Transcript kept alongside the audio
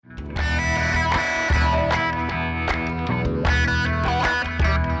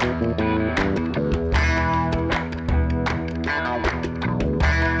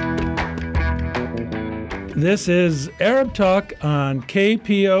This is Arab Talk on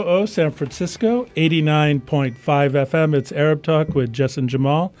KPOO San Francisco, 89.5 FM. It's Arab Talk with Jess and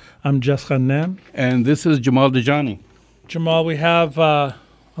Jamal. I'm Jess Ghannam. And this is Jamal Dajani. Jamal, we have a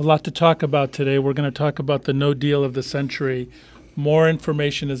lot to talk about today. We're going to talk about the no deal of the century. More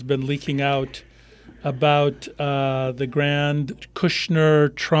information has been leaking out about the grand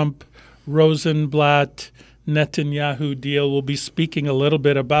Kushner, Trump, Rosenblatt, Netanyahu deal. We'll be speaking a little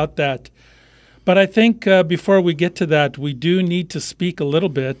bit about that. But I think before we get to that, we do need to speak a little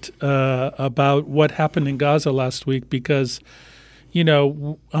bit about what happened in Gaza last week because,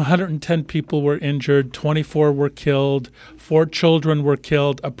 110 people were injured, 24 were killed, 4 children were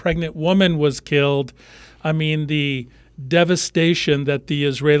killed, a pregnant woman was killed. I mean, the devastation that the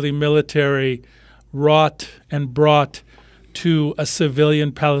Israeli military wrought and brought to a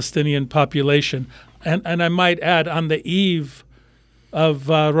civilian Palestinian population. And I might add, on the eve of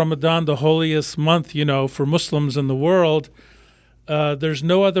Ramadan, the holiest month, for Muslims in the world, there's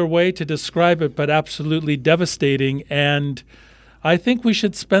no other way to describe it but absolutely devastating. And I think we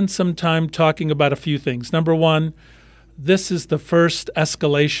should spend some time talking about a few things. Number one, this is the first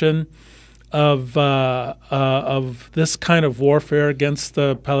escalation of this kind of warfare against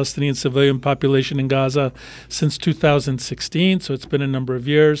the Palestinian civilian population in Gaza since 2016, so it's been a number of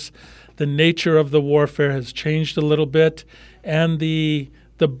years. The nature of the warfare has changed a little bit, and the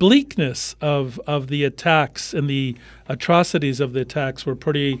bleakness of the attacks and the atrocities of the attacks were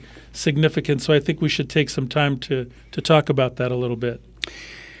pretty significant. So I think we should take some time to talk about that a little bit.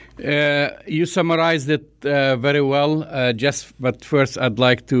 You summarized it very well, Jess, but first I'd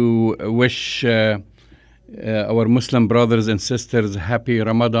like to wish our Muslim brothers and sisters happy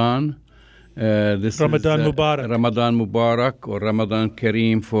Ramadan. This Ramadan is, Mubarak. Ramadan Mubarak or Ramadan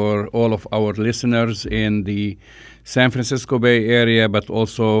Kareem for all of our listeners in the San Francisco Bay Area, but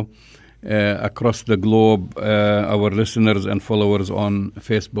also across the globe, our listeners and followers on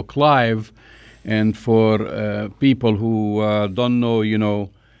Facebook Live. And for people who don't know,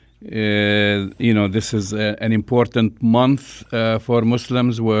 this is an important month for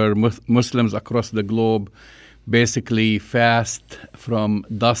Muslims, where Muslims across the globe basically fast from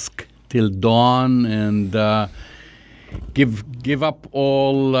dusk till dawn and give up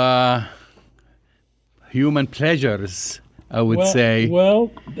all human pleasures, I would say.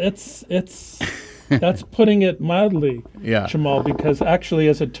 Well, it's that's putting it mildly, yeah. Jamal, because actually,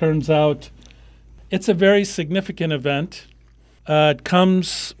 as it turns out, it's a very significant event. It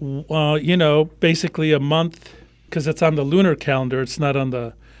comes, basically a month, because it's on the lunar calendar. It's not on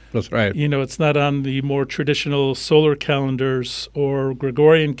the That's right. It's not on the more traditional solar calendars or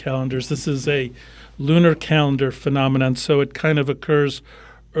Gregorian calendars. This is a lunar calendar phenomenon, so it kind of occurs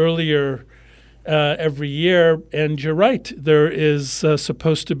earlier every year. And you're right, there is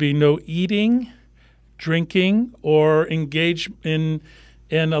supposed to be no eating, drinking, or engage in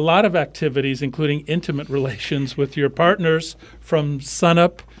a lot of activities, including intimate relations with your partners from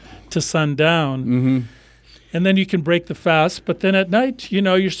sunup to sundown. Mm-hmm. And then you can break the fast. But then at night,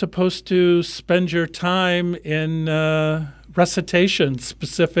 you're supposed to spend your time in recitation,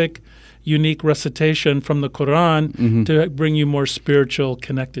 specific, unique recitation from the Quran to bring you more spiritual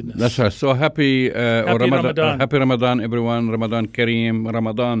connectedness. That's right. So happy Ramadan. Happy Ramadan, everyone. Ramadan Kareem,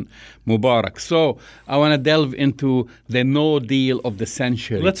 Ramadan Mubarak. So I want to delve into the no deal of the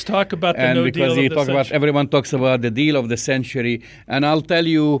century. Let's talk about the no deal of the century. Everyone talks about the deal of the century, and I'll tell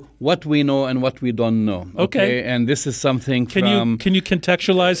you what we know and what we don't know. Okay. And this is something Can you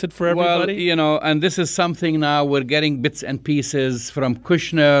contextualize it for everybody? Well, and this is something now we're getting bits and pieces from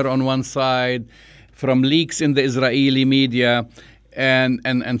Kushner on one side, from leaks in the Israeli media,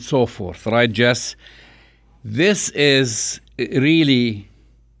 and so forth, right, Jess? This is really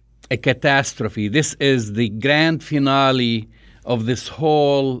a catastrophe. This is the grand finale of this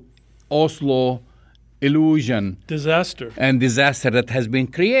whole Oslo illusion. Disaster that has been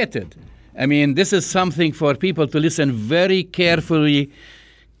created. I mean, this is something for people to listen very carefully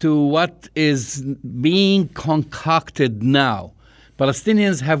to what is being concocted now.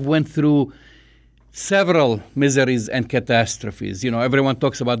 Palestinians have went through several miseries and catastrophes. Everyone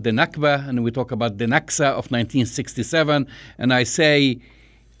talks about the Nakba, and we talk about the Naksa of 1967, and I say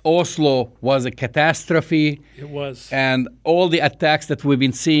Oslo was a catastrophe. It was. And all the attacks that we've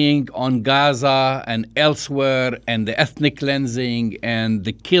been seeing on Gaza and elsewhere, and the ethnic cleansing and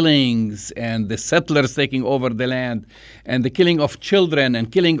the killings and the settlers taking over the land and the killing of children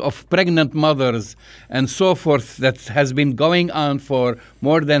and killing of pregnant mothers and so forth that has been going on for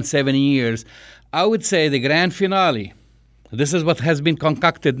more than 7 years, I would say the grand finale This is what has been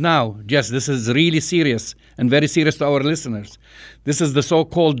concocted now. Yes, this is really serious and very serious to our listeners. This is the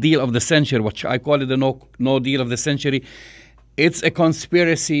so-called deal of the century, which I call it the no deal of the century. It's a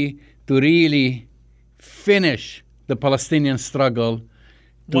conspiracy to really finish the Palestinian struggle,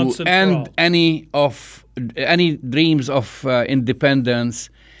 to end any dreams of independence.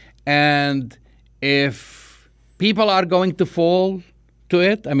 And if people are going to fall to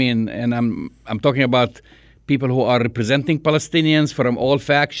it, I mean, and I'm talking about people who are representing Palestinians from all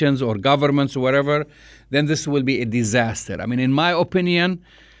factions or governments or whatever, then this will be a disaster. I mean, in my opinion,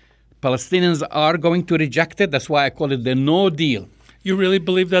 Palestinians are going to reject it. That's why I call it the no deal. You really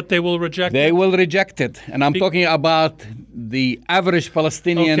believe that they will reject it? They will reject it. And I'm talking about the average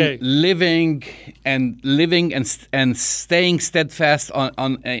Palestinian living and staying steadfast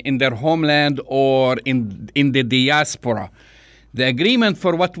in their homeland or in the diaspora. The agreement,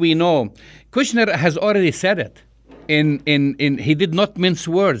 for what we know, Kushner has already said it. He did not mince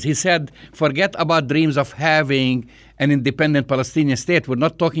words. He said, forget about dreams of having an independent Palestinian state. We're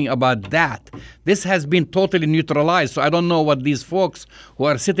not talking about that. This has been totally neutralized. So I don't know what these folks who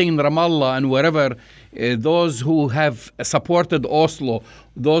are sitting in Ramallah and wherever, those who have supported Oslo,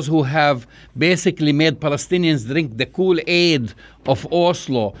 those who have basically made Palestinians drink the Kool-Aid of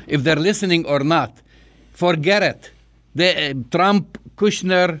Oslo, if they're listening or not, forget it. Trump,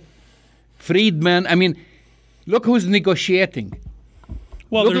 Kushner, Friedman, I mean, look who's negotiating.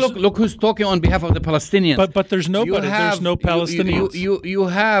 Well, look who's talking on behalf of the Palestinians. But there's nobody. There's no Palestinians. You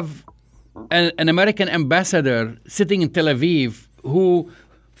have an American ambassador sitting in Tel Aviv who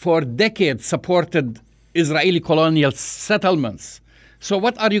for decades supported Israeli colonial settlements. So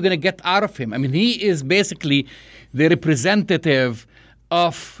what are you going to get out of him? I mean, he is basically the representative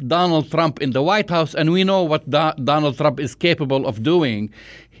of Donald Trump in the White House, and we know what Donald Trump is capable of doing.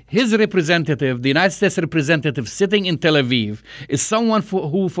 His representative, the United States representative sitting in Tel Aviv, is someone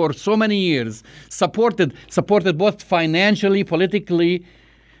who for so many years supported both financially, politically,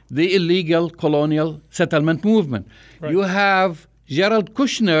 the illegal colonial settlement movement. Right. You have Jared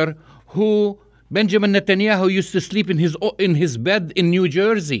Kushner, who Benjamin Netanyahu used to sleep in his bed in New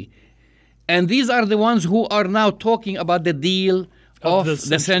Jersey. And these are the ones who are now talking about the deal of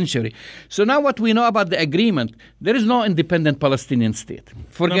the century. So now what we know about the agreement, there is no independent Palestinian state.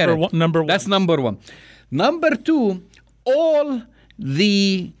 Forget it. Number one. That's number one. Number two, all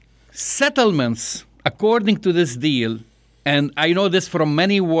the settlements, according to this deal, and I know this from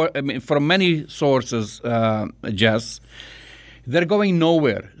many sources, Jess, they're going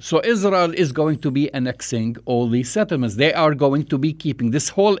nowhere. So Israel is going to be annexing all these settlements. They are going to be keeping this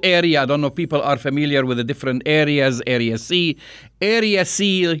whole area. I don't know if people are familiar with the different areas. Area C. Area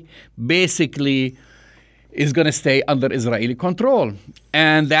C basically is going to stay under Israeli control.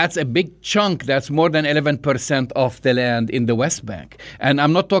 And that's a big chunk. That's more than 11% of the land in the West Bank. And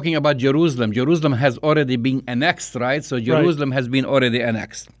I'm not talking about Jerusalem. Jerusalem has already been annexed, right? So Jerusalem has been already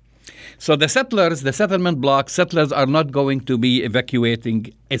annexed. So the settlement block, settlers are not going to be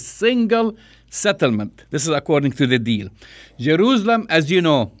evacuating a single settlement. This is according to the deal. Jerusalem, as you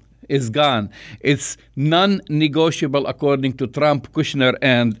know, is gone. It's non-negotiable according to Trump, Kushner,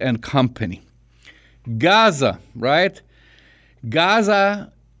 and company. Gaza, right?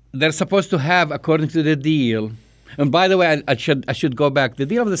 Gaza, they're supposed to have, according to the deal, and by the way, I should go back. The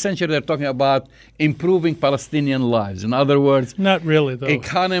deal of the century, they're talking about improving Palestinian lives. In other words, not really though.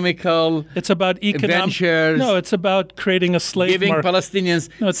 Economical. It's about ventures. No, it's about creating a slave giving market. Palestinians,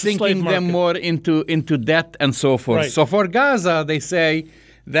 sinking them more into debt and so forth. Right. So for Gaza, they say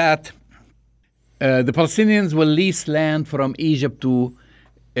that the Palestinians will lease land from Egypt to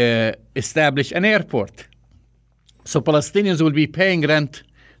establish an airport. So Palestinians will be paying rent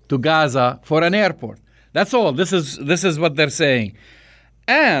to Gaza for an airport. That's all. This is what they're saying.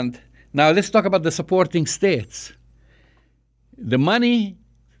 And now let's talk about the supporting states. The money,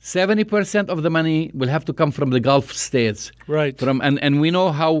 70% of the money will have to come from the Gulf states. Right. And we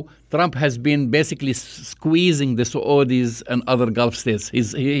know how Trump has been basically squeezing the Saudis and other Gulf states.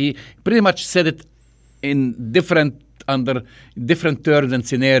 He pretty much said it in under different terms and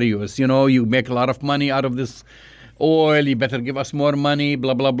scenarios. You know, you make a lot of money out of this oil, you better give us more money,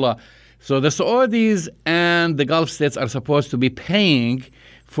 blah, blah, blah. So the Saudis and the Gulf states are supposed to be paying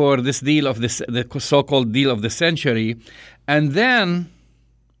for this deal of the so-called deal of the century, and then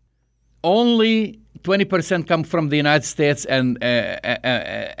only 20% come from the United States, and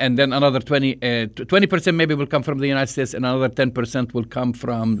then another 20% maybe will come from the United States, and another 10% will come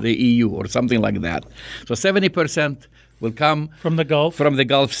from the EU or something like that. So 70% will come from the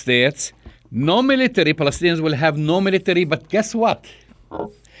Gulf states. No military. Palestinians will have no military, but guess what?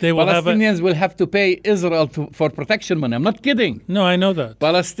 They will Palestinians will have to pay Israel for protection money. I'm not kidding. No, I know that.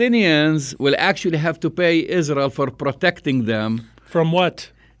 Palestinians will actually have to pay Israel for protecting them From what?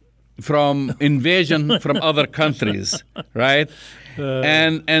 from invasion from other countries, right?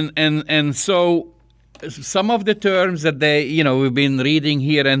 And so some of the terms that we've been reading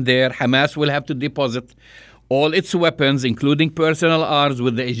here and there, Hamas will have to deposit all its weapons, including personal arms,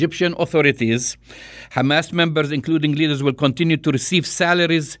 with the Egyptian authorities. Hamas members, including leaders, will continue to receive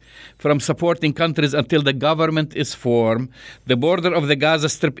salaries from supporting countries until the government is formed. The border of the Gaza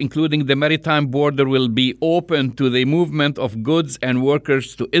Strip, including the maritime border, will be open to the movement of goods and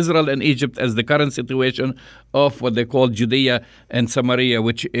workers to Israel and Egypt, as the current situation of what they call Judea and Samaria,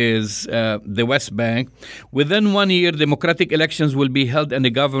 which is the West Bank. Within 1 year, democratic elections will be held and the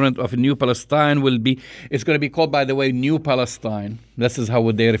government of New Palestine it's going to be called, by the way, New Palestine. This is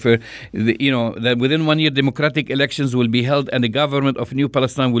how they refer, that within 1 year, democratic elections will be held and the government of New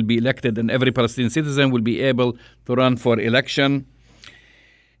Palestine will be elected, and every Palestinian citizen will be able to run for election.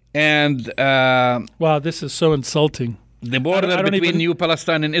 And wow, this is so insulting. The border between New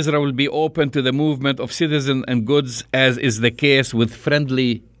Palestine and Israel will be open to the movement of citizens and goods, as is the case with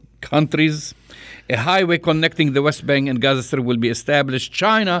friendly countries. A highway connecting the West Bank and Gaza Strip will be established.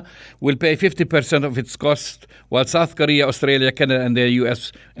 China will pay 50% of its cost, while South Korea, Australia, Canada, and the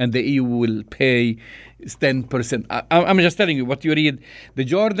U.S. and the EU will pay 10%. I'm just telling you what you read. The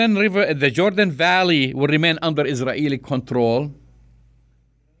Jordan Valley will remain under Israeli control.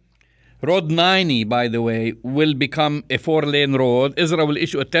 Road 90, by the way, will become a 4-lane road. Israel will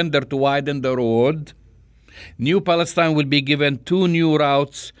issue a tender to widen the road. New Palestine will be given 2 new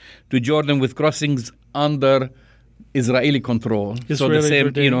routes to Jordan with crossings under Israeli control. So the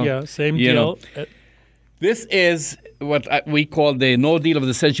same, same deal. This is what we call the no deal of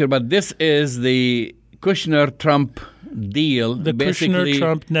the century, but this is the Kushner-Trump deal. The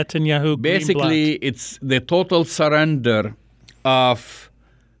Kushner-Trump-Netanyahu basically, it's the total surrender of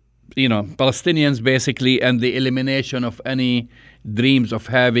Palestinians, basically, and the elimination of any dreams of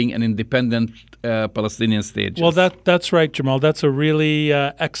having an independent Palestinian state. Well, that's right, Jamal. That's a really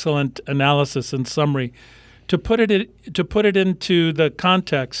excellent analysis and summary. To put it into the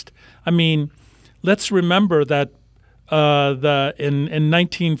context, I mean, let's remember that in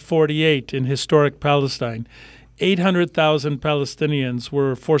 1948 in historic Palestine, 800,000 Palestinians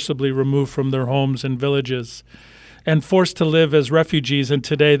were forcibly removed from their homes and villages and forced to live as refugees, and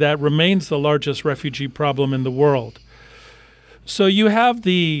today that remains the largest refugee problem in the world. So you have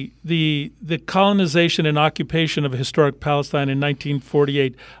the colonization and occupation of historic Palestine in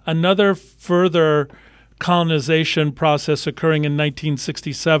 1948, another further colonization process occurring in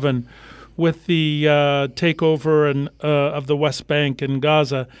 1967 with the takeover of the West Bank and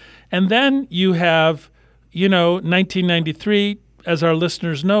Gaza. And then you have, 1993, as our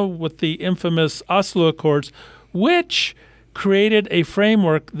listeners know, with the infamous Oslo Accords, which created a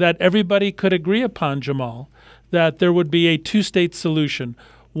framework that everybody could agree upon, Jamal, that there would be a 2-state solution,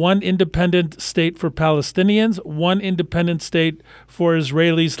 one independent state for Palestinians, one independent state for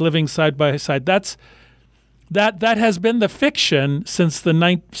Israelis living side by side. That has been the fiction since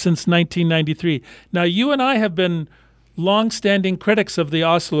 1993. Now, you and I have been long-standing critics of the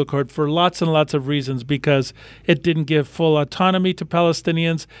Oslo Accord for lots and lots of reasons, because it didn't give full autonomy to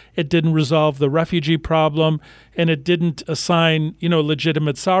Palestinians, it didn't resolve the refugee problem, and it didn't assign,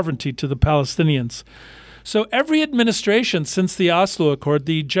 legitimate sovereignty to the Palestinians. So every administration since the Oslo Accord,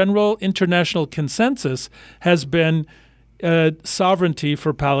 the general international consensus has been sovereignty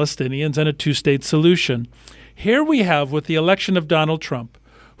for Palestinians and a 2-state solution. Here we have, with the election of Donald Trump,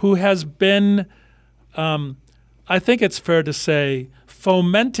 who has been, I think it's fair to say,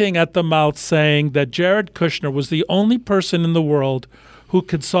 fomenting at the mouth, saying that Jared Kushner was the only person in the world who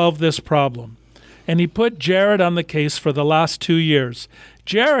could solve this problem. And he put Jared on the case for the last 2 years.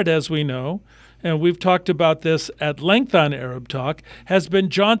 Jared, as we know, and we've talked about this at length on Arab Talk, has been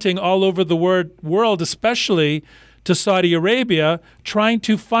jaunting all over the world, especially to Saudi Arabia, trying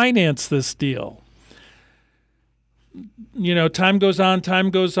to finance this deal. Time goes on.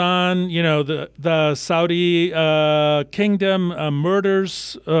 The Saudi kingdom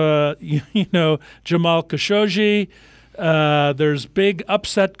murders, Jamal Khashoggi. There's big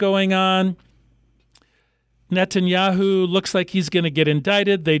upset going on. Netanyahu looks like he's going to get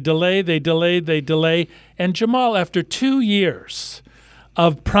indicted. They delay. And Jamal, after 2 years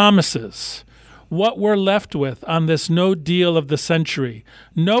of promises, what we're left with on this no deal of the century,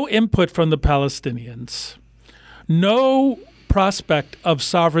 no input from the Palestinians, no prospect of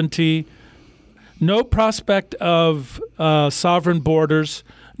sovereignty, no prospect of sovereign borders,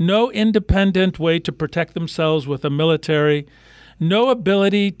 no independent way to protect themselves with a military, no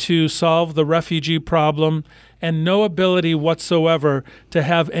ability to solve the refugee problem, and no ability whatsoever to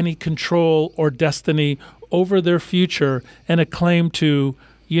have any control or destiny over their future and a claim to,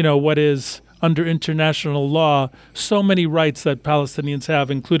 what is, under international law, so many rights that Palestinians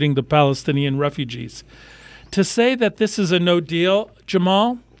have, including the Palestinian refugees. To say that this is a no deal,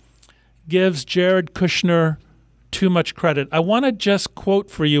 Jamal, gives Jared Kushner too much credit. I want to just quote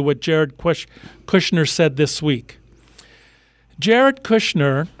for you what Jared Kushner said this week. Jared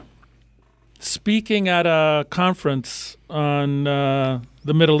Kushner, speaking at a conference on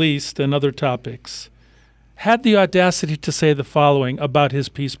the Middle East and other topics, had the audacity to say the following about his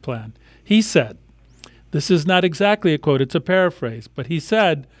peace plan. He said, this is not exactly a quote, it's a paraphrase, but he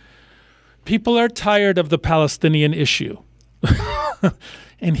said, people are tired of the Palestinian issue.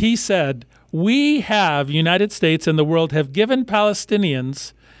 And he said, we have, United States and the world have given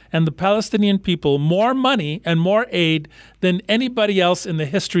Palestinians and the Palestinian people more money and more aid than anybody else in the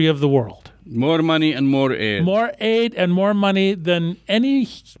history of the world. More money and more aid. More aid and more money than any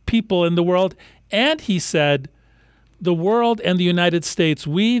people in the world. And he said, the world and the United States,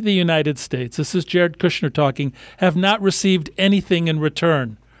 we, the United States, this is Jared Kushner talking, have not received anything in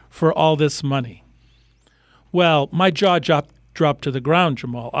return for all this money. Well, my jaw dropped to the ground,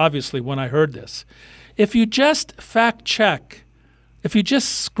 Jamal, obviously, when I heard this. If you just fact check, if you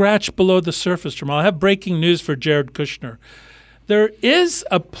just scratch below the surface, Jamal, I have breaking news for Jared Kushner. There is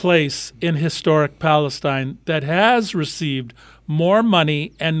a place in historic Palestine that has received more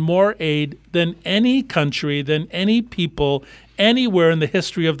money and more aid than any country, than any people, anywhere in the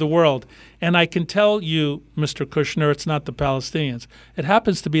history of the world. And I can tell you, Mr. Kushner, it's not the Palestinians. It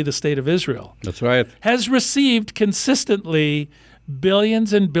happens to be the state of Israel. That's right. Has received consistently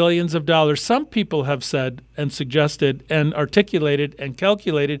billions and billions of dollars. Some people have said and suggested and articulated and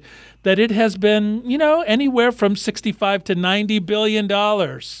calculated that it has been, anywhere from 65 to 90 billion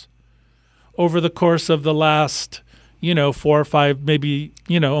dollars over the course of the last, 4 or 5, maybe,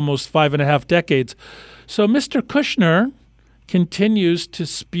 almost 5.5 decades. So Mr. Kushner continues to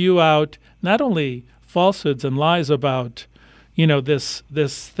spew out not only falsehoods and lies about, this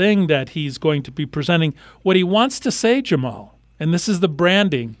thing that he's going to be presenting. What he wants to say, Jamal, and this is the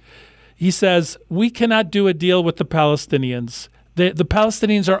branding, he says, we cannot do a deal with the Palestinians. The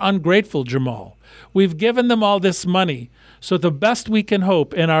Palestinians are ungrateful, Jamal. We've given them all this money. So the best we can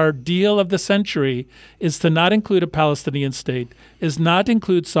hope in our deal of the century is to not include a Palestinian state, is not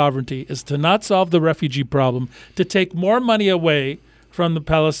include sovereignty, is to not solve the refugee problem, to take more money away from the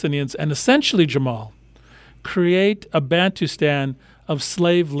Palestinians, and essentially, Jamal, create a Bantustan of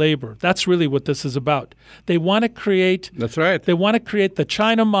slave labor. That's really what this is about. They want to create. That's right. They want to create the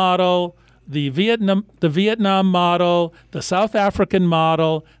China model, the Vietnam model, the South African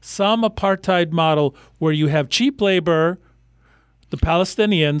model, some apartheid model where you have cheap labor, the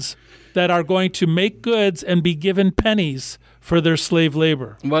Palestinians, that are going to make goods and be given pennies for their slave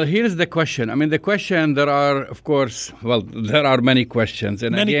labor. Well, here's the question. The question, there are, of course, there are many questions.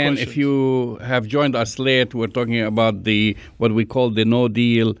 And many again, questions. If you have joined us late, we're talking about what we call the no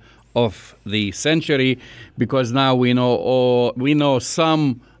deal of the century, because now we know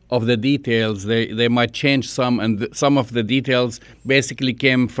some of the details. They might change some, and some of the details basically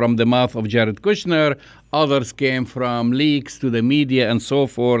came from the mouth of Jared Kushner. Others came from leaks to the media and so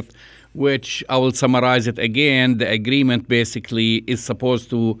forth, which I will summarize it again. The agreement basically is they're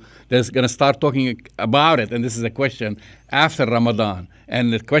going to start talking about it, and this is a question, after Ramadan.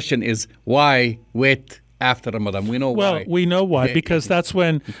 And the question is, why wait after Ramadan? We know why. Well, we know why, because that's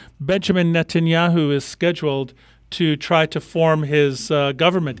when Benjamin Netanyahu is scheduled to try to form his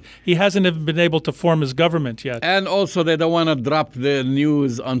government. He hasn't even been able to form his government yet. And also, they don't want to drop the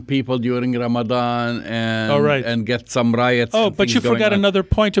news on people during Ramadan and get some riots. Oh, but you forgot another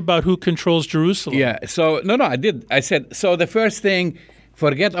point about who controls Jerusalem. Yeah. So, no, I did. I said, so the first thing,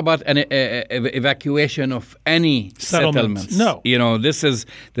 forget about an evacuation of any settlements. No. This is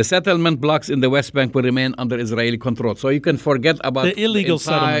the settlement blocks in the West Bank will remain under Israeli control. So you can forget about the illegal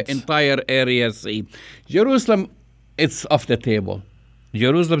settlements. Entire area C. Jerusalem, it's off the table.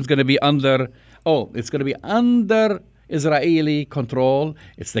 Jerusalem's going to be under Israeli control.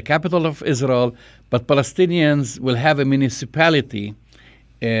 It's the capital of Israel, but Palestinians will have a municipality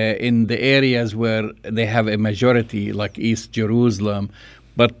in the areas where they have a majority, like East Jerusalem,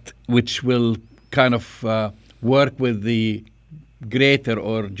 but which will kind of work with the Greater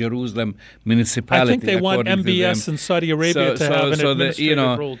or Jerusalem municipality. I think they want according to MBS them. in Saudi Arabia to have an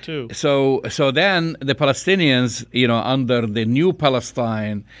administrative rule too. So then the Palestinians, under the new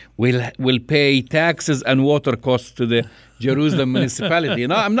Palestine, will pay taxes and water costs to the Jerusalem municipality.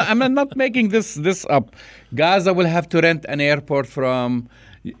 No, I'm not making this up. Gaza will have to rent an airport from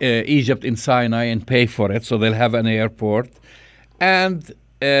Egypt in Sinai and pay for it, so they'll have an airport. And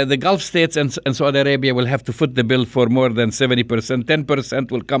the Gulf states and Saudi Arabia will have to foot the bill for more than 70%.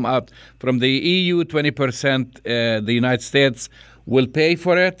 10% will come out from the EU, 20% the United States will pay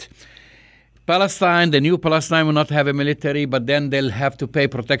for it. Palestine, the new Palestine, will not have a military, but then they'll have to pay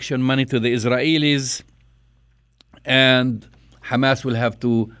protection money to the Israelis. And Hamas will have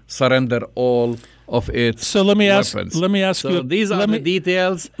to surrender all of its So let me weapons. ask you. These are the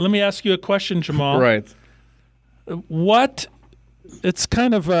details. Let me ask you a question, Jamal. Right. What? It's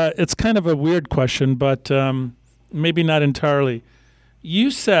kind of a weird question, but maybe not entirely.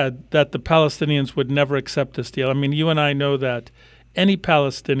 You said that the Palestinians would never accept this deal. I mean, you and I know that any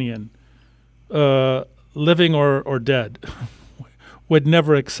Palestinian, living or dead, would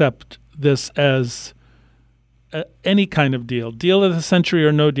never accept this as any kind of deal of the century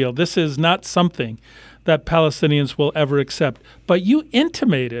or no deal. This is not something that Palestinians will ever accept. But you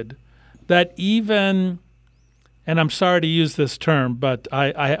intimated that even, and I'm sorry to use this term, but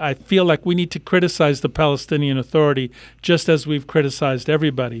I feel like we need to criticize the Palestinian Authority just as we've criticized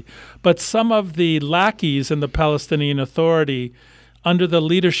everybody. But some of the lackeys in the Palestinian Authority under the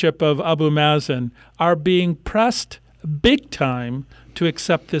leadership of Abu Mazen are being pressed big time to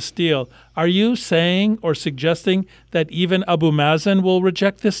accept this deal. Are you saying or suggesting that even Abu Mazen will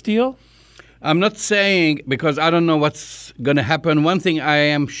reject this deal? I'm not saying, because I don't know what's going to happen. One thing I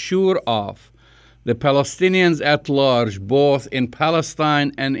am sure of, the Palestinians at large, both in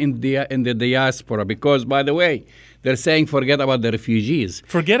Palestine and in the diaspora, because, by the way, they're saying forget about the refugees.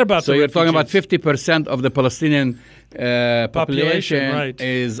 Forget about the refugees. So you're talking about 50% of the Palestinian population right,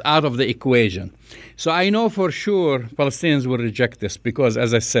 is out of the equation. So I know for sure Palestinians will reject this because,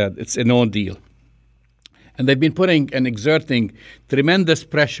 as I said, it's a no deal. And they've been putting and exerting tremendous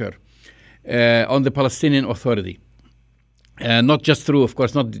pressure on the Palestinian Authority. Not just through, of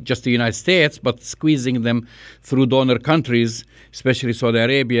course, not just the United States, but squeezing them through donor countries, especially Saudi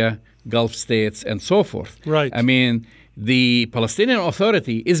Arabia, Gulf states, and so forth. Right. I mean, the Palestinian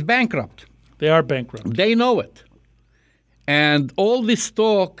Authority is bankrupt. They are bankrupt. They know it. And all this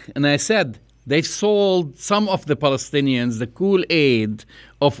talk, and I said, they've sold some of the Palestinians the Kool-Aid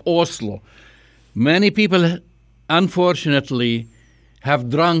of Oslo. Many people, unfortunately, have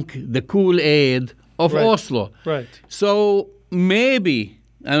drunk the Kool-Aid of Oslo. Right. So maybe,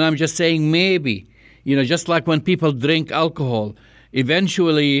 and I'm just saying maybe, just like when people drink alcohol,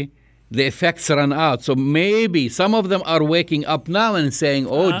 eventually the effects run out. So maybe some of them are waking up now and saying,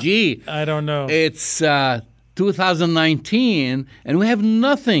 I don't know. It's 2019 and we have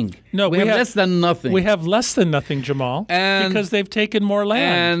nothing. No, we have less than nothing. We have less than nothing, Jamal, because they've taken more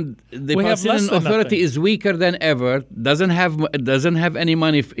land. And the Palestinian Authority is weaker than ever, doesn't have any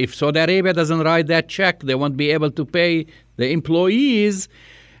money. If Saudi Arabia doesn't write that check, they won't be able to pay the employees.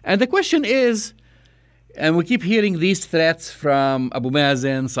 And the question is, and we keep hearing these threats from Abu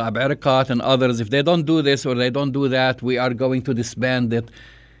Mazen, Saeb Erekat, and others, if they don't do this or they don't do that, we are going to disband it.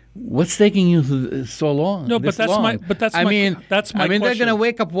 What's taking you so long? No, but that's my question. They're going to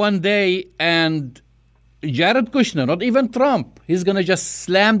wake up one day and Jared Kushner, not even Trump, he's going to just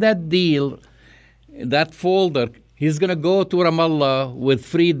slam that deal, that folder. He's going to go to Ramallah with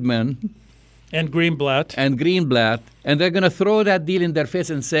Friedman and Greenblatt, and they're going to throw that deal in their face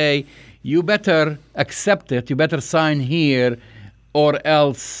and say, you better accept it, you better sign here, or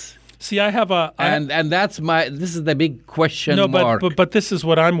else. See, I have and this is the big question mark. But this is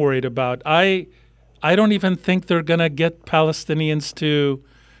what I'm worried about. I don't even think they're going to get Palestinians to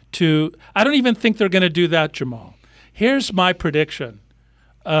I don't even think they're going to do that, Jamal. Here's my prediction,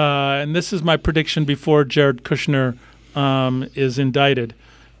 and this is my prediction before Jared Kushner is indicted,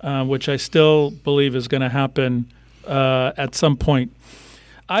 which I still believe is going to happen at some point.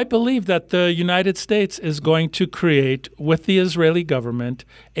 I believe that the United States is going to create, with the Israeli government,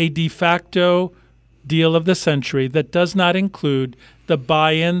 a de facto deal of the century that does not include the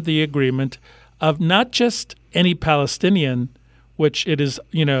buy-in, the agreement of not just any Palestinian, which it is,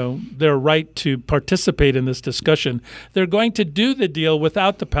 their right to participate in this discussion. They're going to do the deal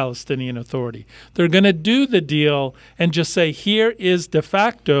without the Palestinian Authority. They're going to do the deal and just say, here is de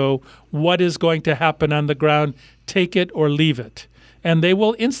facto what is going to happen on the ground. Take it or leave it. And they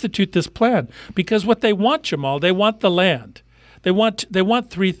will institute this plan because what they want, Jamal, they want the land. They want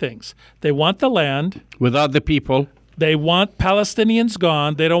three things. They want the land. Without the people. They want Palestinians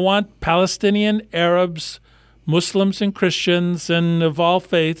gone. They don't want Palestinian Arabs, Muslims and Christians and of all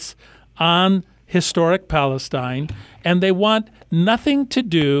faiths on historic Palestine. And they want nothing to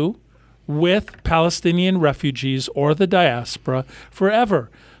do with Palestinian refugees or the diaspora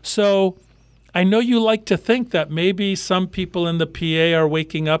forever. So I know you like to think that maybe some people in the PA are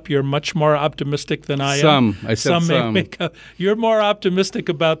waking up. You're much more optimistic than I am. I said some. May wake up. You're more optimistic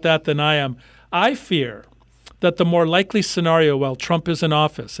about that than I am. I fear that the more likely scenario while Trump is in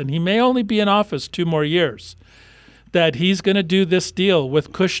office, and he may only be in office 2 more years, that he's going to do this deal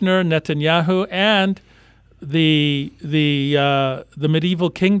with Kushner, Netanyahu, and the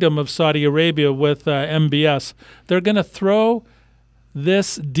medieval kingdom of Saudi Arabia with MBS. They're going to throw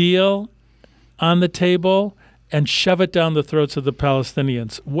this deal on the table and shove it down the throats of the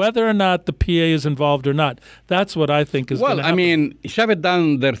Palestinians, whether or not the PA is involved or not. That's what I think is going to happen. Well, I mean, shove it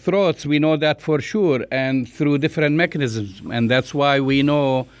down their throats, we know that for sure, and through different mechanisms. And that's why we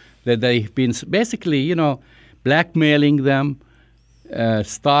know that they've been basically, blackmailing them,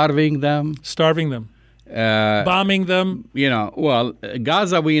 starving them. Bombing them.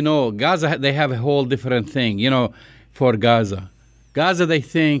 Gaza, we know. Gaza, they have a whole different thing, for Gaza. Gaza, they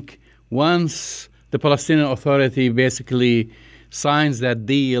think once the Palestinian Authority basically signs that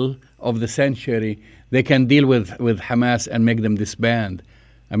deal of the century, they can deal with Hamas and make them disband.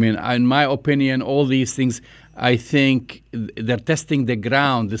 I mean, in my opinion, all these things, I think they're testing the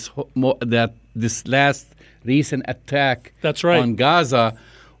ground. This last recent attack on Gaza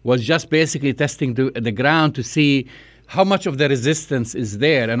was just basically testing the ground to see how much of the resistance is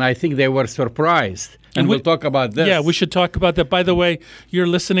there. And I think they were surprised. And we'll talk about this. Yeah, we should talk about that. By the way, you're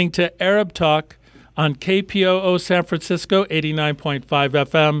listening to Arab Talk on KPOO San Francisco, 89.5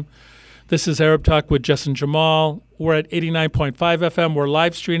 FM. This is Arab Talk with Jess and Jamal. We're at 89.5 FM. We're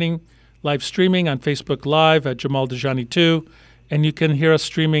live streaming on Facebook Live at Jamal Dajani 2. And you can hear us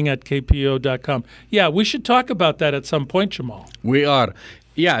streaming at kpo.com. Yeah, we should talk about that at some point, Jamal. We are.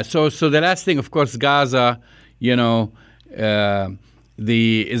 Yeah, so the last thing, of course, Gaza, the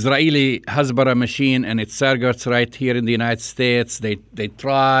Israeli Hasbara machine and its surrogates right here in the United States, they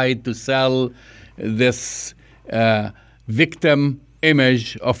tried to sell this victim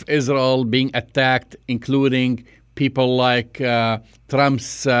image of Israel being attacked, including people like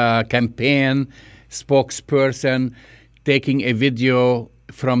Trump's campaign spokesperson taking a video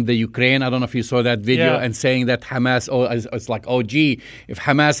from the Ukraine. I don't know if you saw that video, and saying that Hamas, it's like, if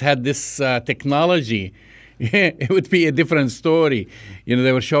Hamas had this technology, it would be a different story.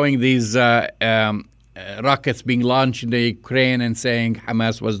 They were showing these rockets being launched in the Ukraine and saying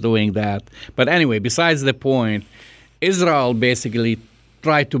Hamas was doing that. But anyway, besides the point, Israel basically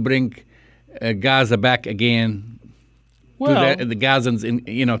tried to bring Gaza back again to the Gazans,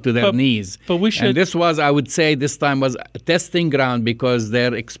 to their knees. But we should. And this was, I would say, this time was a testing ground because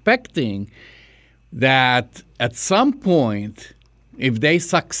they're expecting that at some point, if they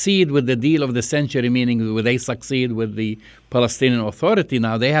succeed with the deal of the century, meaning they succeed with the Palestinian Authority,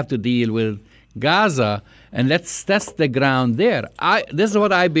 now they have to deal with Gaza, and let's test the ground there. This is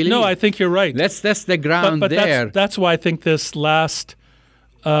what I believe. No, I think you're right. Let's test the ground there. That's why I think this last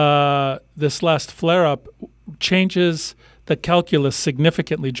flare-up changes the calculus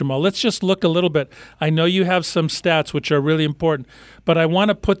significantly, Jamal. Let's just look a little bit. I know you have some stats which are really important, but I want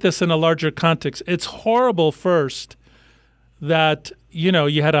to put this in a larger context. It's horrible first that,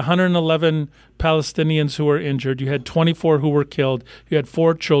 you had 111 Palestinians who were injured. You had 24 who were killed. You had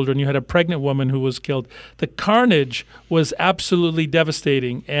 4 children. You had a pregnant woman who was killed. The carnage was absolutely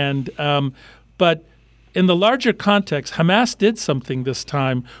devastating. But in the larger context, Hamas did something this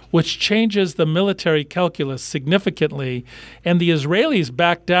time which changes the military calculus significantly, and the Israelis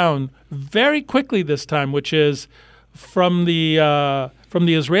backed down very quickly this time, which is from the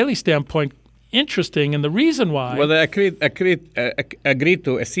Israeli standpoint interesting, and the reason why. Well, they agreed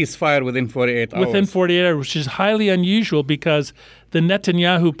to a ceasefire within 48 hours. Within 48 hours, which is highly unusual because the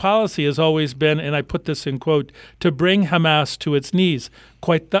Netanyahu policy has always been, and I put this in quote, to bring Hamas to its knees.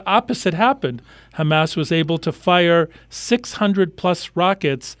 Quite the opposite happened. Hamas was able to fire 600-plus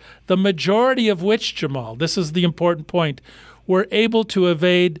rockets, the majority of which, Jamal, this is the important point, were able to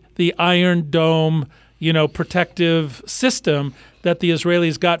evade the Iron Dome, protective system that the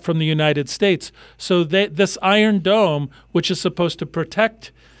Israelis got from the United States. So this Iron Dome, which is supposed to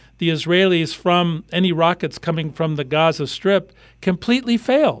protect the Israelis from any rockets coming from the Gaza Strip, completely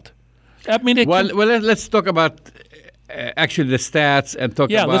failed. I mean, let's talk about actually the stats and talk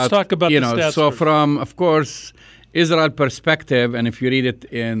about. Yeah, let's talk about the stats. So first. From, of course, Israel perspective, and if you read it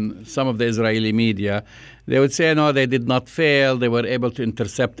in some of the Israeli media, they would say, no, they did not fail. They were able to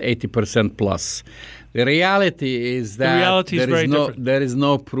intercept 80% plus. The reality is that there is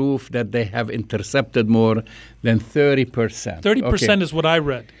no proof that they have intercepted more than 30%. 30% is what I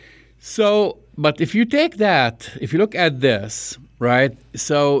read. So, but if you take that, if you look at this, right?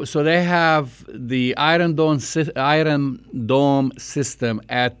 So they have the Iron Dome system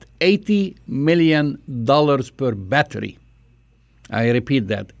at $80 million per battery. I repeat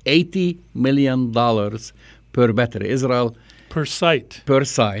that, $80 million per battery. Israel per site. Per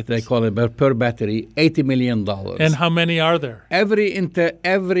site, they call it per battery, $80 million. And how many are there?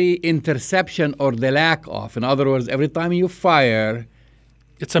 Every interception or the lack of, in other words, every time you fire,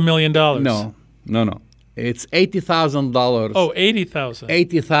 it's $1 million. No. It's $80,000. Oh, $80,000.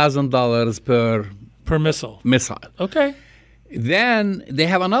 $80,000 per missile. Okay. Then they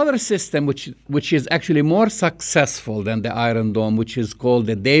have another system which is actually more successful than the Iron Dome, which is called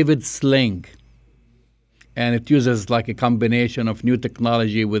the David Sling. And it uses like a combination of new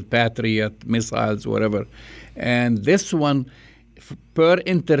technology with Patriot missiles, whatever. And this one, per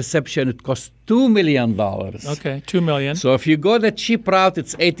interception, it costs $2 million. Okay, $2 million. So if you go the cheap route,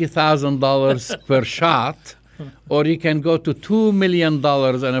 it's $80,000 per shot, or you can go to $2 million.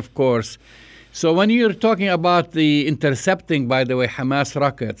 And of course, so when you're talking about the intercepting, by the way, Hamas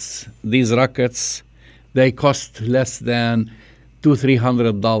rockets, these rockets, they cost less than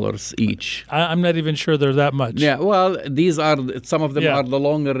 $200-300 each. I'm not even sure they're that much. Yeah, well, these are, some of them are the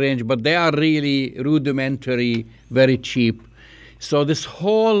longer range, but they are really rudimentary, very cheap. So this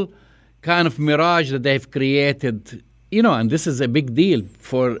whole kind of mirage that they've created, and this is a big deal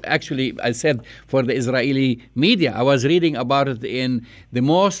for, actually, I said, for the Israeli media. I was reading about it in the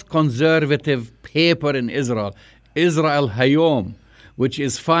most conservative paper in Israel, Israel Hayom, which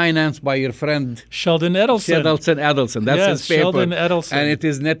is financed by your friend Sheldon Adelson. That's his paper. Sheldon Adelson. And it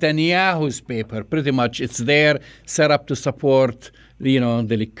is Netanyahu's paper, pretty much. It's there, set up to support, the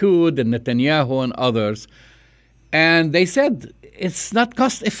Likud and Netanyahu and others. And they said, it's not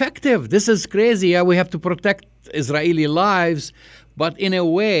cost effective. This is crazy. Yeah, we have to protect Israeli lives. But in a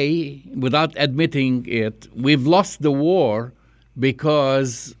way, without admitting it, we've lost the war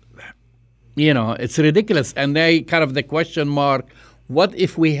because, it's ridiculous. And they kind of the question mark, what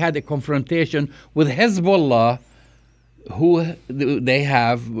if we had a confrontation with Hezbollah, who they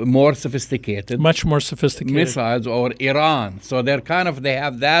have much more sophisticated missiles, or Iran? So they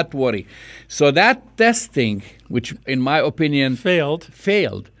have that worry. So that testing, which in my opinion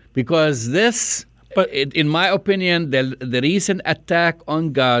failed because this, in my opinion, the recent attack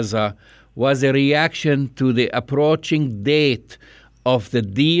on Gaza was a reaction to the approaching date of the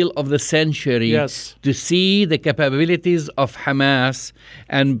deal of the century, to see the capabilities of Hamas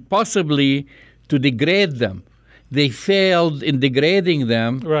and possibly to degrade them. They failed in degrading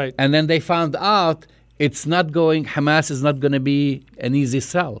them, right? And then they found out Hamas is not going to be an easy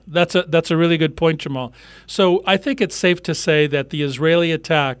sell. That's a really good point, Jamal. So I think it's safe to say that the Israeli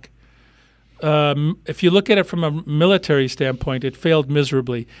attack, if you look at it from a military standpoint, it failed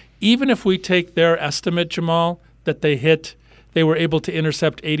miserably. Even if we take their estimate, Jamal, that they were able to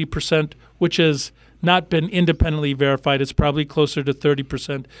intercept 80%, which has not been independently verified. It's probably closer to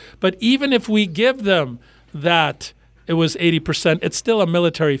 30%. But even if we give them that it was 80%, it's still a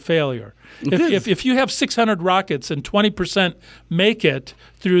military failure. If you have 600 rockets and 20% make it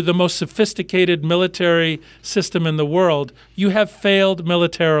through the most sophisticated military system in the world, you have failed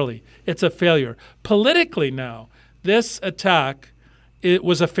militarily. It's a failure. Politically now, this attack, it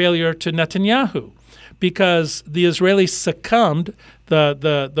was a failure to Netanyahu because the Israelis succumbed,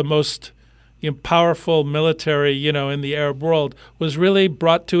 the most powerful military, in the Arab world, was really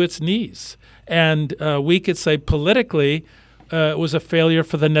brought to its knees. And we could say politically it was a failure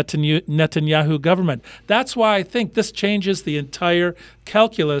for the Netanyahu government. That's why I think this changes the entire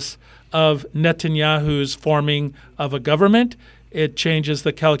calculus of Netanyahu's forming of a government. It changes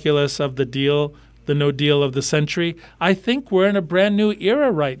the calculus of the deal, the no deal of the century. I think we're in a brand new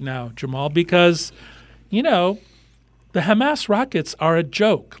era right now, Jamal, because, the Hamas rockets are a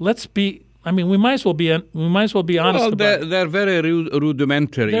joke. We might as well be honest about it. They're very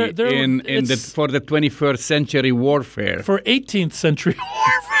rudimentary for the 21st century warfare. For 18th century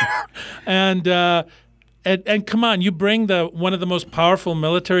warfare, and come on, you bring one of the most powerful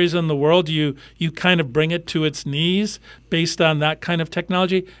militaries in the world. You kind of bring it to its knees based on that kind of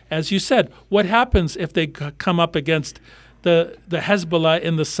technology. As you said, what happens if they come up against the Hezbollah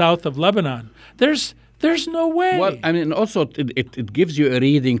in the south of Lebanon? There's There's no way. Well, I mean, also it gives you a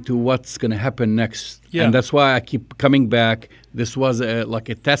reading to what's going to happen next. Yeah. And that's why I keep coming back. This was like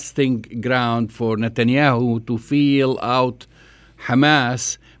a testing ground for Netanyahu to feel out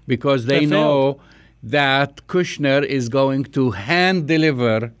Hamas, because they know that Kushner is going to hand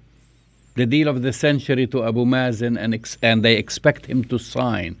deliver the deal of the century to Abu Mazen, and they expect him to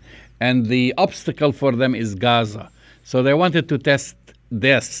sign. And the obstacle for them is Gaza. So they wanted to test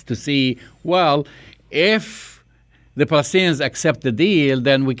this to see, well, if the Palestinians accept the deal,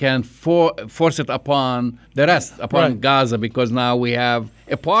 then we can force it upon the rest, upon Gaza, because now we have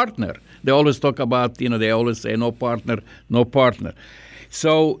a partner. They always talk about, they always say no partner, no partner.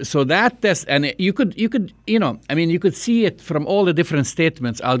 So that test, and you could see it from all the different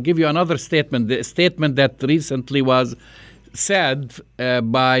statements. I'll give you another statement, the statement that recently was said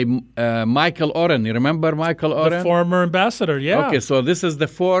by Michael Oren. You remember Michael Oren? The former ambassador, yeah. Okay, so this is the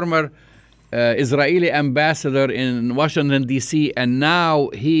former Israeli ambassador in Washington, D.C., and now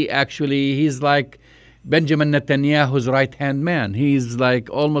he's like Benjamin Netanyahu's right-hand man. He's like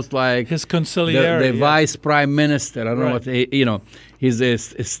almost like his consigliere, the vice prime minister. I don't know what he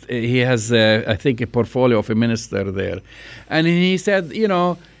has, I think, a portfolio of a minister there. And he said,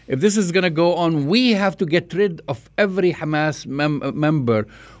 if this is going to go on, we have to get rid of every Hamas member.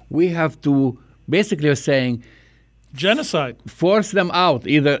 We have to, basically was saying, genocide. Force them out,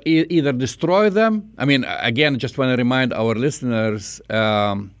 either destroy them. I mean, again, just want to remind our listeners,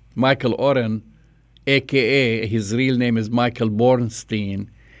 Michael Oren, a.k.a. his real name is Michael Bornstein,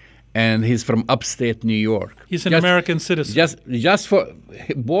 and he's from upstate New York. He's an American citizen. Just for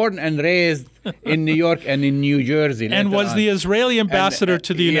born and raised in New York and in New Jersey. And was the Israeli ambassador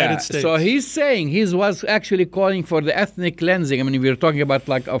to the United States. So he's saying he was actually calling for the ethnic cleansing. I mean, we're talking about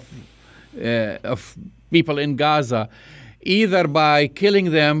of people in Gaza, either by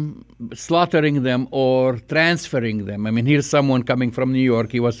killing them, slaughtering them, or transferring them. I mean, here's someone coming from New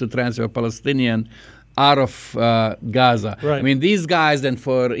York. He wants to transfer a Palestinian out of Gaza. Right. I mean, these guys, and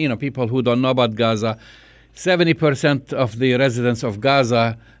for people who don't know about Gaza, 70% of the residents of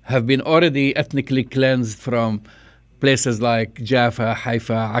Gaza have been already ethnically cleansed from places like Jaffa,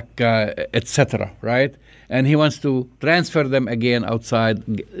 Haifa, Akka, etc., right? And he wants to transfer them again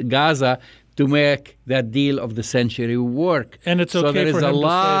outside Gaza to make that deal of the century work. And it's okay so there for is him a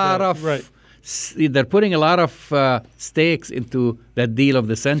lot to say that. of right. They're putting a lot of stakes into that deal of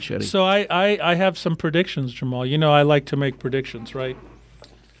the century. So I have some predictions, Jamal. I like to make predictions, right?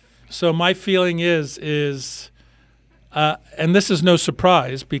 So my feeling is and this is no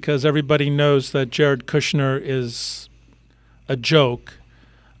surprise because everybody knows that Jared Kushner is a joke.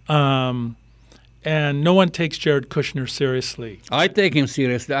 And no one takes Jared Kushner seriously. I take him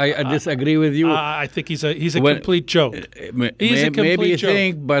seriously. I disagree with you. I think he's a complete joke. He's a complete maybe you joke.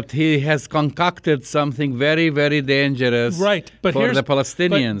 think, but he has concocted something very, very dangerous but for the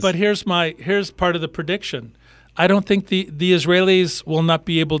Palestinians. But here's part of the prediction. I don't think the Israelis will not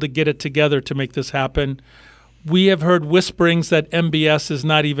be able to get it together to make this happen. We have heard whisperings that MBS is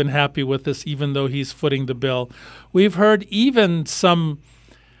not even happy with this, even though he's footing the bill. We've heard even some...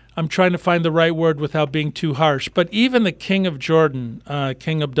 I'm trying to find the right word without being too harsh. But even the King of Jordan,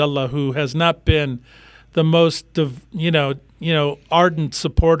 King Abdullah, who has not been the most, ardent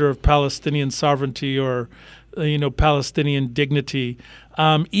supporter of Palestinian sovereignty or, Palestinian dignity,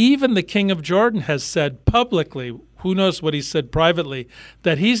 even the King of Jordan has said publicly, who knows what he said privately,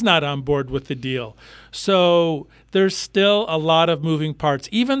 that he's not on board with the deal. So there's still a lot of moving parts,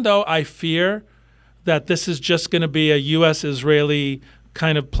 even though I fear that this is just going to be a U.S.-Israeli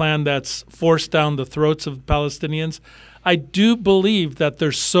kind of plan that's forced down the throats of Palestinians. I do believe that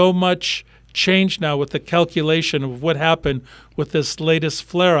there's so much change now with the calculation of what happened with this latest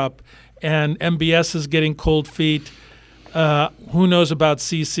flare-up, and MBS is getting cold feet. Who knows about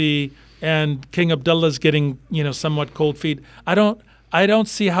Sisi, and King Abdullah is getting somewhat cold feet. I don't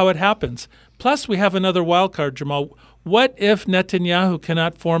see how it happens. Plus, we have another wild card, Jamal. What if Netanyahu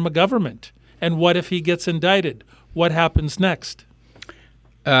cannot form a government, and what if he gets indicted? What happens next?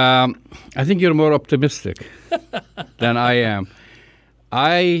 I think you're more optimistic than I am.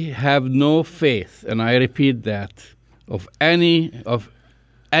 I have no faith, and I repeat that, of any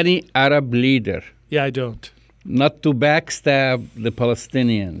Arab leader. Yeah, I don't. Not to backstab the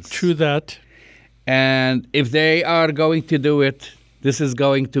Palestinians. True that. And if they are going to do it, this is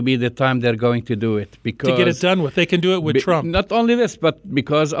going to be the time they're going to do it. Because to get it done with. They can do it with Trump. Not only this, but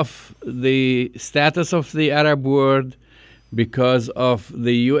because of the status of the Arab world, because of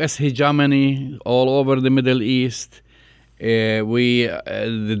the U.S. hegemony all over the Middle East,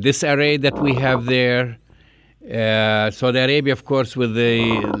 the disarray that we have there, Saudi Arabia, of course, with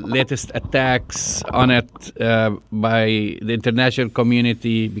the latest attacks on it by the international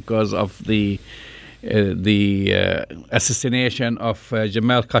community because of the assassination of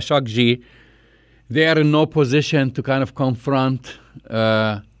Jamal Khashoggi, they are in no position to kind of confront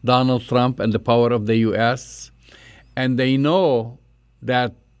Donald Trump and the power of the U.S. And they know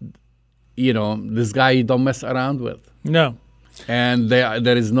that, this guy you don't mess around with. No. And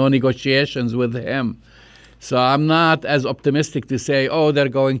there is no negotiations with him. So I'm not as optimistic to say, they're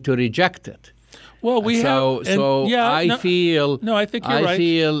going to reject it. Well, I think you're right. I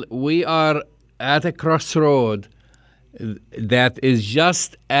feel we are at a crossroad that is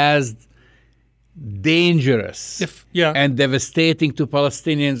just as dangerous and devastating to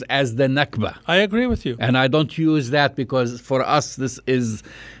Palestinians as the Nakba. I agree with you. And I don't use that because for us this is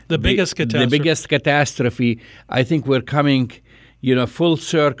the biggest catastrophe. The biggest catastrophe. I think we're coming, full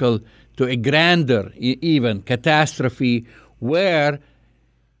circle to a grander even catastrophe where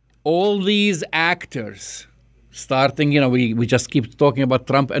all these actors, starting, we just keep talking about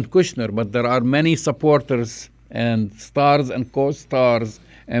Trump and Kushner, but there are many supporters and stars and co-stars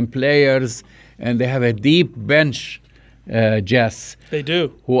and players, and they have a deep bench, Jess. They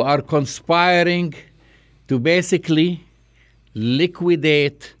do. Who are conspiring to basically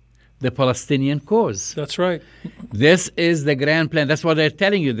liquidate the Palestinian cause. That's right. This is the grand plan. That's what they're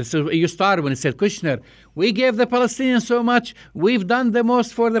telling you. This is you started when you said, Kushner, we gave the Palestinians so much. We've done the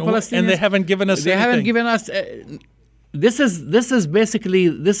most for the Palestinians. And they haven't given us anything. Haven't given us... This is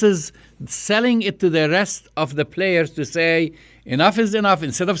basically selling it to the rest of the players to say, enough is enough.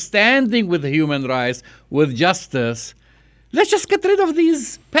 Instead of standing with human rights, with justice, let's just get rid of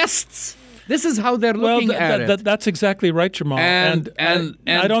these pests. This is how they're looking at it. That's exactly right, Jamal. And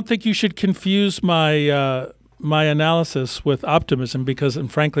I don't think you should confuse my my analysis with optimism because,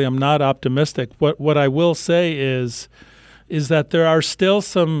 and frankly, I'm not optimistic. What I will say is that there are still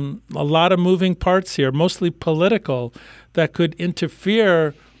a lot of moving parts here, mostly political, that could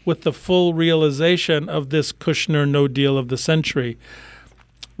interfere with the full realization of this Kushner no deal of the century.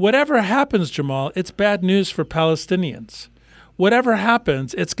 Whatever happens, Jamal, it's bad news for Palestinians. Whatever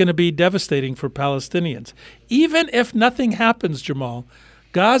happens, it's going to be devastating for Palestinians. Even if nothing happens, Jamal,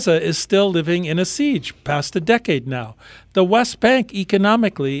 Gaza is still living in a siege, past a decade now. The West Bank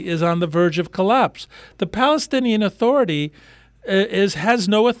economically is on the verge of collapse. The Palestinian Authority has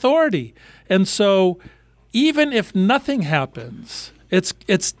no authority. And so even if nothing happens,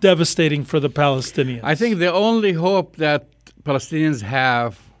 it's devastating for the Palestinians. I think the only hope that Palestinians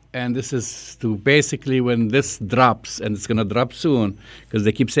have, and this is to basically when this drops, and it's going to drop soon, because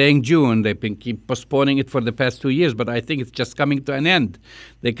they keep saying June, they keep postponing it for the past 2 years, but I think it's just coming to an end.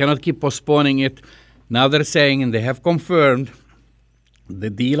 They cannot keep postponing it. Now they're saying, and they have confirmed, the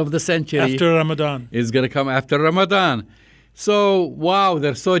deal of the century after Ramadan is going to come after Ramadan. So, wow,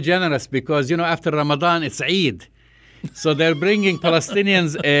 they're so generous because, after Ramadan, it's Eid. So they're bringing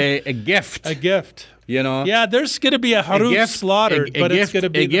Palestinians a gift. A gift. Yeah, there's going to be a haruf slaughtered, but it's going to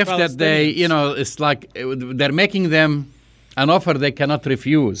be a gift that they, it's like they're making them an offer they cannot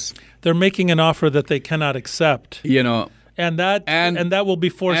refuse. They're making an offer that they cannot accept. And that will be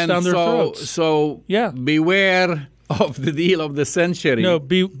forced down their throats. So beware of the deal of the century. No,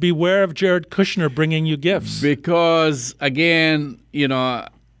 beware of Jared Kushner bringing you gifts. Because again,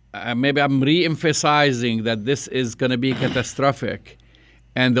 maybe I'm re-emphasizing that this is going to be catastrophic,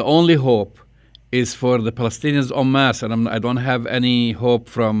 and the only hope is for the Palestinians en masse, and I don't have any hope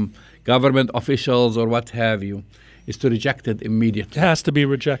from government officials or what have you, is to reject it immediately. It has to be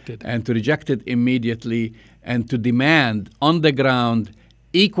rejected. And to reject it immediately and to demand on the ground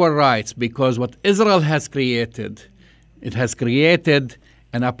equal rights, because what Israel has created, it has created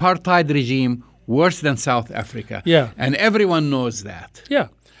an apartheid regime worse than South Africa. Yeah. And everyone knows that. Yeah.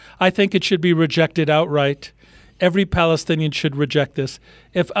 I think it should be rejected outright. Every Palestinian should reject this.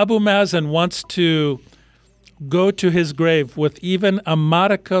 If Abu Mazen wants to go to his grave with even a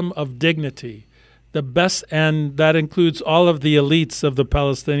modicum of dignity, the best, and that includes all of the elites of the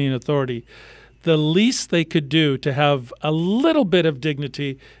Palestinian Authority, the least they could do to have a little bit of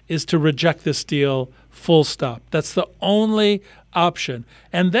dignity is to reject this deal full stop. That's the only option.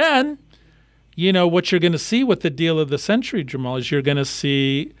 And then, what you're going to see with the deal of the century, Jamal, is you're going to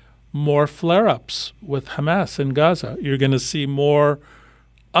see more flare-ups with Hamas in Gaza. You're going to see more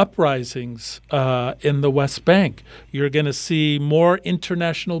uprisings in the West Bank. You're going to see more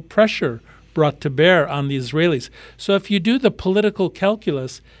international pressure brought to bear on the Israelis. So if you do the political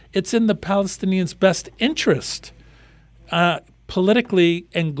calculus, it's in the Palestinians' best interest, politically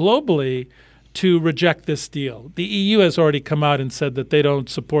and globally, to reject this deal. The EU has already come out and said that they don't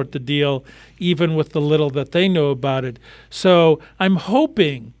support the deal, even with the little that they know about it. So I'm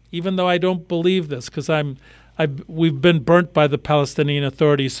hoping, even though I don't believe this, because we've been burnt by the Palestinian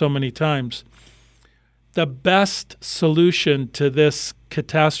Authority so many times, the best solution to this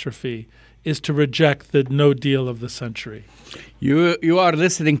catastrophe is to reject the no deal of the century. You are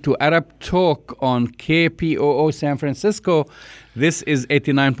listening to Arab Talk on KPOO San Francisco. This is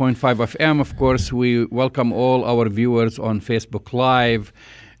 89.5 FM. Of course, we welcome all our viewers on Facebook Live.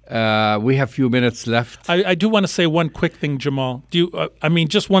 We have a few minutes left. I do want to say one quick thing, Jamal.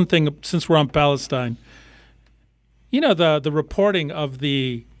 Just one thing, since we're on Palestine. You know, the reporting of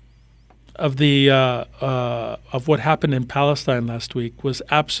what happened in Palestine last week was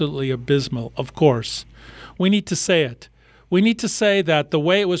absolutely abysmal. Of course, we need to say it. We need to say that the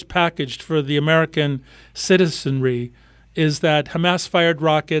way it was packaged for the American citizenry is that Hamas fired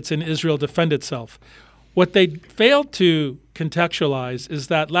rockets and Israel defended itself. What they failed to contextualize is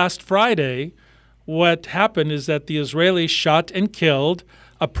that last Friday, what happened is that the Israelis shot and killed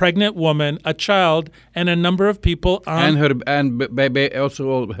a pregnant woman, a child, and a number of people and her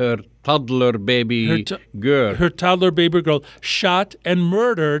toddler baby girl. Her toddler baby girl shot and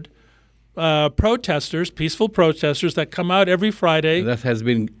murdered protesters, peaceful protesters that come out every Friday. That has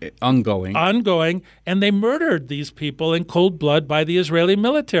been ongoing, and they murdered these people in cold blood by the Israeli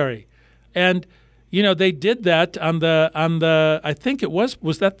military. And you know, they did that on the I think it was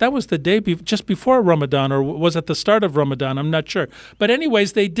that was the day just before Ramadan, or was it the start of Ramadan? I'm not sure. But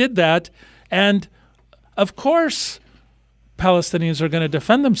anyways, they did that, and of course Palestinians are going to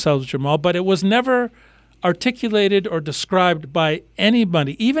defend themselves, Jamal, but it was never articulated or described by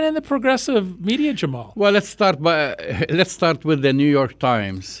anybody, even in the progressive media, Jamal. Well, let's start with the New York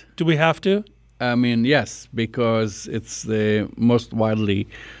Times. Do we have to? I mean, yes, because it's the most widely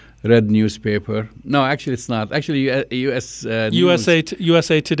read newspaper. No, actually, it's not. Actually, USA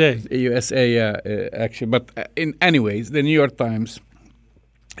Today. USA, actually. But anyways, the New York Times,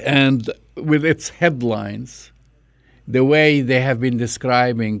 and with its headlines, the way they have been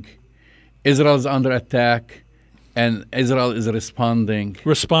describing Israel's under attack and Israel is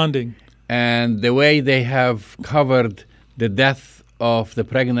responding. And the way they have covered the death of the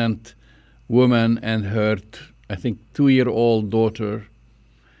pregnant woman and her, I think, 2-year-old daughter,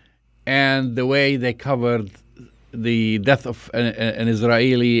 and the way they covered the death of an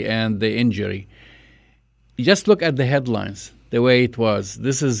Israeli and the injury. You just look at the headlines, the way it was.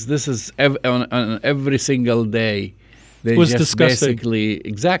 This is on every single day. It was disgusting.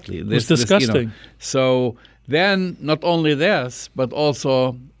 It was disgusting. So then not only this, but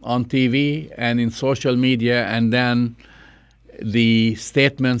also on TV and in social media, and then the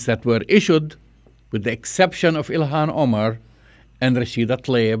statements that were issued, with the exception of Ilhan Omar and Rashida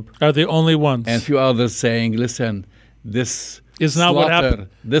Tlaib, are the only ones. And a few others saying, listen, this is not what happened.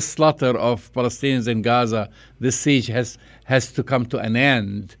 This slaughter of Palestinians in Gaza, this siege has to come to an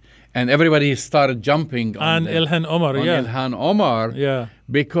end. And everybody started jumping on Ilhan Omar, Ilhan Omar,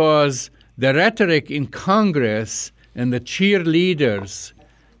 because the rhetoric in Congress and the cheerleaders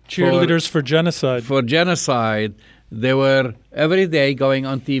for genocide, they were every day going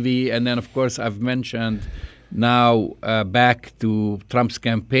on TV. And then, of course, I've mentioned now back to Trump's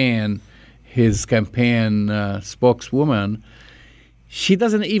campaign, his campaign spokeswoman. She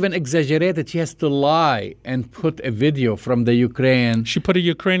doesn't even exaggerate it. She has to lie and put a video from the Ukraine. She put a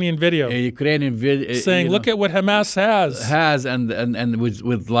Ukrainian video. Saying, look at what Hamas has. And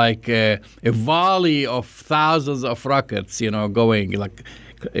with like a volley of thousands of rockets, going like,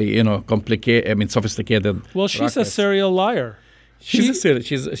 sophisticated. Well, she's rockets. A serial liar. She's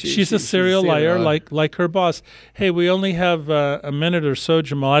a serial liar, like her boss. Hey, we only have a minute or so,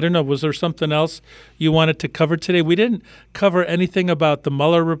 Jamal. I don't know. Was there something else you wanted to cover today? We didn't cover anything about the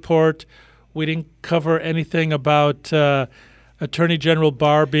Mueller report. We didn't cover anything about Attorney General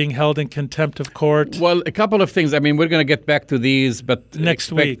Barr being held in contempt of court. Well, a couple of things. I mean, we're going to get back to these, but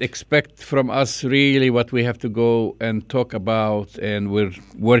next week. Expect from us really what we have to go and talk about, and we're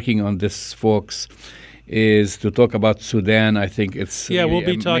working on this, folks. Is to talk about Sudan. I think it's really we'll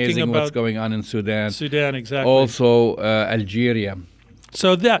be talking about what's going on in Sudan. Sudan, exactly. Also, Algeria.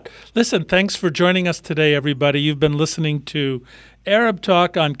 So listen, thanks for joining us today, everybody. You've been listening to Arab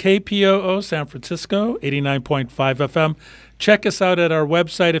Talk on KPOO San Francisco, 89.5 FM. Check us out at our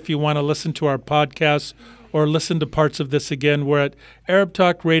website if you want to listen to our podcasts or listen to parts of this again. We're at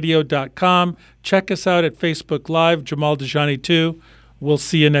ArabTalkRadio.com. Check us out at Facebook Live, Jamal Dajani 2. We'll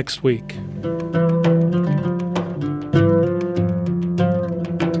see you next week.